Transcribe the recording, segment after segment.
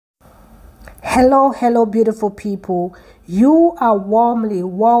Hello beautiful people. You are warmly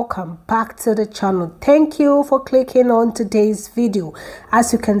welcome back to the channel. Thank you for clicking on today's video.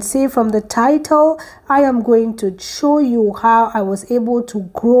 As you can see from the title, I am going to show you how I was able to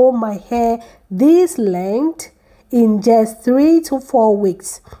grow my hair this length in just 3 to 4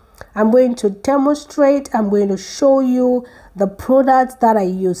 weeks. I'm going to demonstrate. I'm going to show you the products that I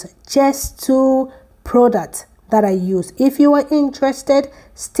use. Just 2 products that I use. If you are interested,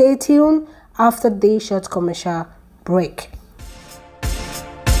 stay tuned after this short commercial break.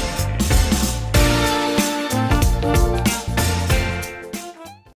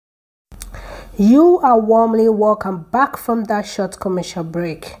 You are warmly welcome back from that short commercial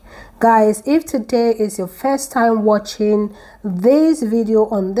break. Guys, if today is your first time watching this video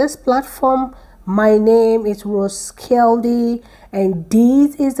on this platform, my name is Rosekeldy and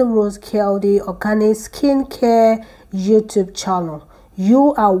this is the Rosekeldy Organic Skincare YouTube channel.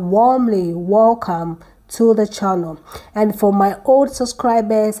 You are warmly welcome to the channel. And for my old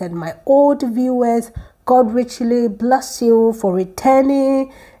subscribers and my old viewers, God richly bless you for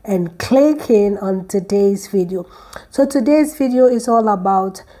returning and clicking on today's video. So today's video is all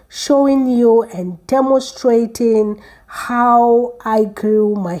about showing you and demonstrating how I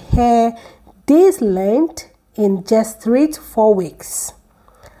grew my hair this length in just 3 to 4 weeks.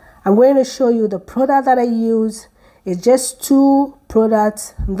 I'm going to show you the product that I use. It's just 2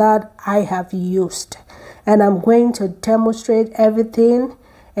 products that I have used, and I'm going to demonstrate everything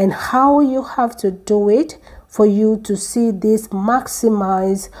and how you have to do it for you to see this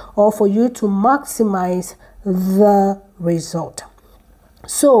maximize, or for you to maximize the result.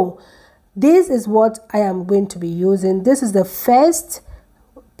 So this is what I am going to be using. This is the first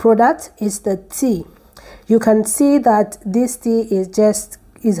product, is the tea. You can see that this tea is just,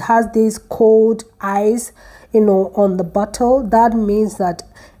 it has this cold ice, on the bottle. That means that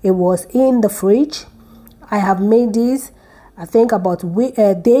it was in the fridge. I have made this, I think about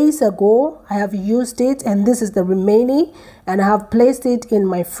days ago. I have used it, and this is the remaining, and I have placed it in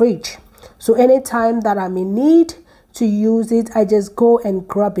my fridge. So anytime that I'm in need to use it, I just go and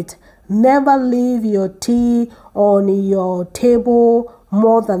grab it. Never leave your tea on your table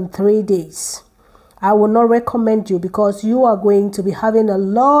more than 3 days. I will not recommend you, because you are going to be having a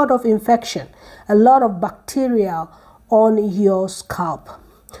lot of infection, a lot of bacteria on your scalp.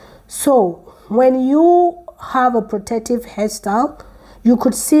 So when you have a protective hairstyle, you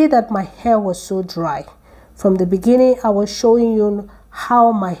could see that my hair was so dry. From the beginning, I was showing you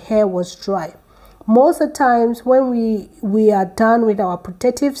how my hair was dry. Most of the times when we are done with our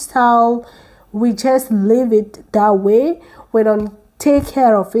protective style, we just leave it that way. We don't take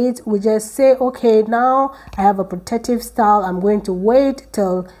care of it. We just say, okay, now I have a protective style, I'm going to wait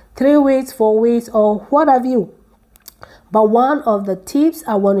till 3 weeks, 4 weeks, or what have you. But one of the tips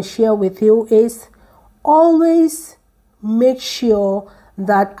I want to share with you is always make sure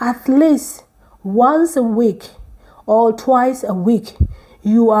that at least once a week or twice a week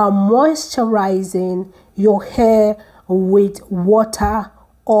you are moisturizing your hair with water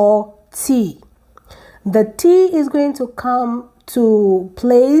or tea. The tea is going to come to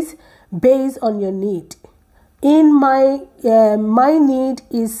place based on your need. In my need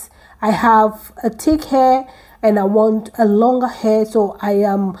is, I have a thick hair and I want a longer hair, so I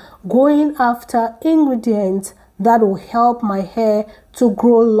am going after ingredients that will help my hair to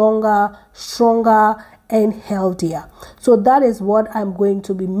grow longer, stronger and healthier. So that is what I'm going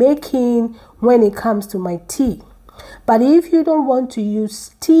to be making when it comes to my tea. But if you don't want to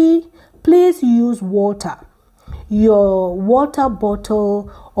use tea, please use water. Your water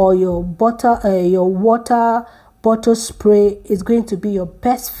bottle or your water bottle spray is going to be your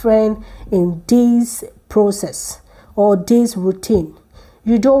best friend in this process or this routine.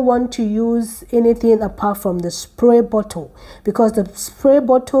 You don't want to use anything apart from the spray bottle, because the spray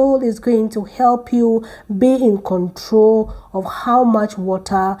bottle is going to help you be in control of how much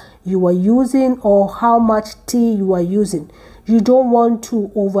water you are using or how much tea you are using. You don't want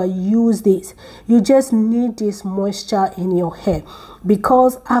to overuse this. You just need this moisture in your hair,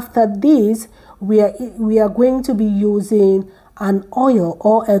 because after this we are going to be using an oil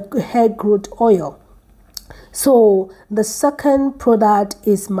or a hair growth oil. So the second product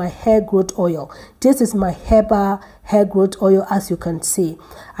is my hair growth oil. This is my HERBAL hair growth oil. As you can see,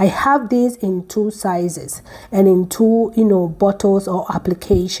 I have this in 2 sizes and in 2 bottles or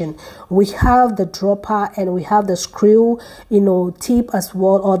application. We have the dropper and we have the screw tip as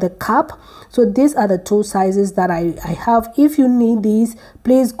well, or the cap. So these are the 2 sizes that I have. If you need these,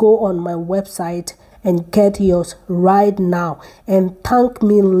 please go on my website and get yours right now and thank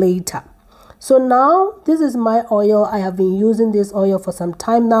me later. So now this is my oil. I have been using this oil for some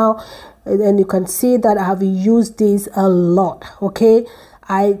time now, and you can see that I have used this a lot. Okay,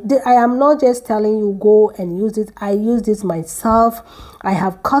 I am not just telling you go and use it. I use this myself. I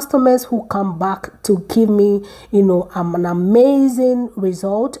have customers who come back to give me, you know, an amazing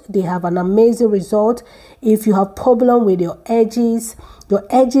result. They have an amazing result. If you have problem with your edges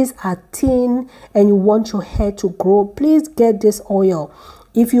are thin and you want your hair to grow, please get this oil.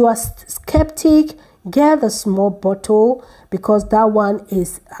 If you are skeptic, get the small bottle, because that one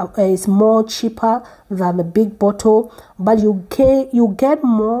is more cheaper than the big bottle, but you get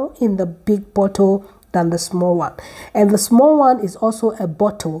more in the big bottle than the small one. And the small one is also a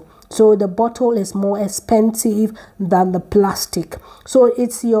bottle, so the bottle is more expensive than the plastic. So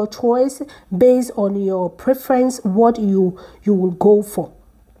it's your choice based on your preference what you will go for.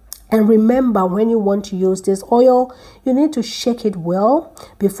 And remember, when you want to use this oil, you need to shake it well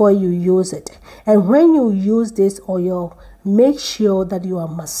before you use it. And when you use this oil, make sure that you are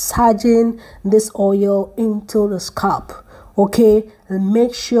massaging this oil into the scalp. Okay, and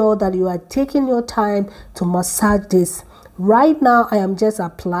make sure that you are taking your time to massage this. Right now I am just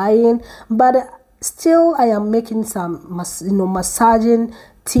applying, but still I am making some massaging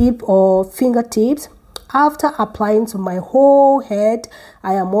tip or fingertips. After applying to my whole head,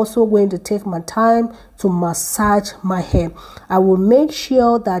 I am also going to take my time to massage my hair. I will make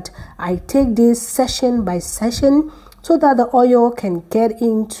sure that I take this session by session so that the oil can get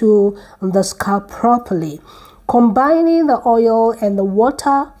into the scalp properly. Combining the oil and the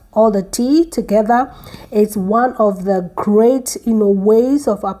water or the tea together is one of the great ways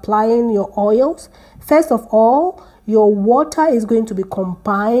of applying your oils. First of all, your water is going to be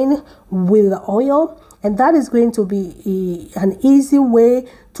combined with the oil, and that is going to be an easy way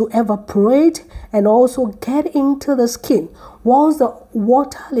to evaporate and also get into the skin. Once the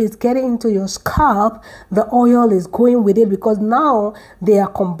water is getting into your scalp, the oil is going with it, because now they are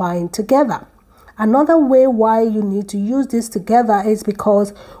combined together. Another way why you need to use this together is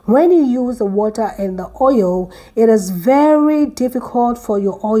because when you use the water and the oil, it is very difficult for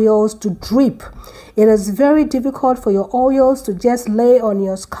your oils to drip. It is very difficult for your oils to just lay on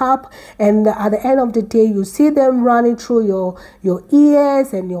your scalp, and at the end of the day you see them running through your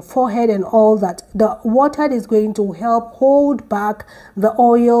ears and your forehead and all that. The water is going to help hold back the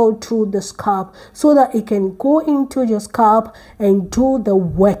oil through the scalp so that it can go into your scalp and do the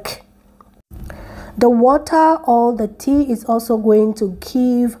work. The water or the tea is also going to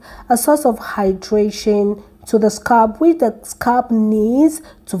give a source of hydration to the scalp, which the scalp needs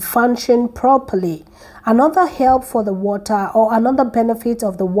to function properly. Another help for the water, or another benefit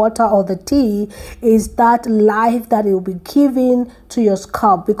of the water or the tea, is that life that it will be giving to your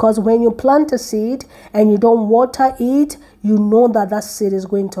scalp. Because when you plant a seed and you don't water it, you know that that seed is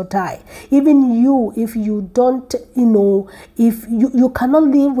going to die. Even you, if you don't, if you cannot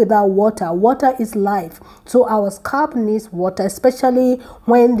live without water. Water is life. So our scalp needs water, especially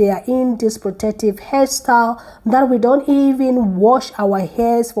when they are in this protective hairstyle that we don't even wash our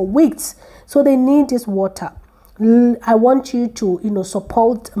hairs for weeks. So they need this water. I want you to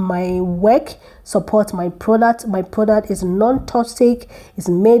support my work, support my product. My product is non-toxic, it's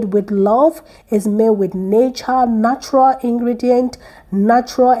made with love, it's made with nature, natural ingredient,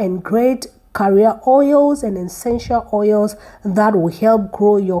 natural and great carrier oils and essential oils that will help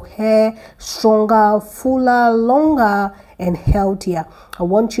grow your hair stronger, fuller, longer and healthier. I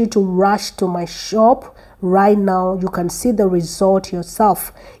want you to rush to my shop right now. You can see the result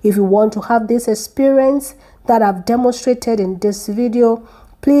yourself. If you want to have this experience that I've demonstrated in this video,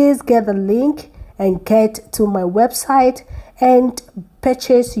 please get the link and get to my website and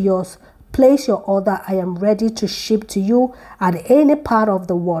purchase yours. Place your order. I am ready to ship to you at any part of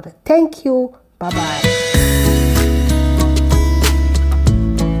the world. Thank you. Bye-bye.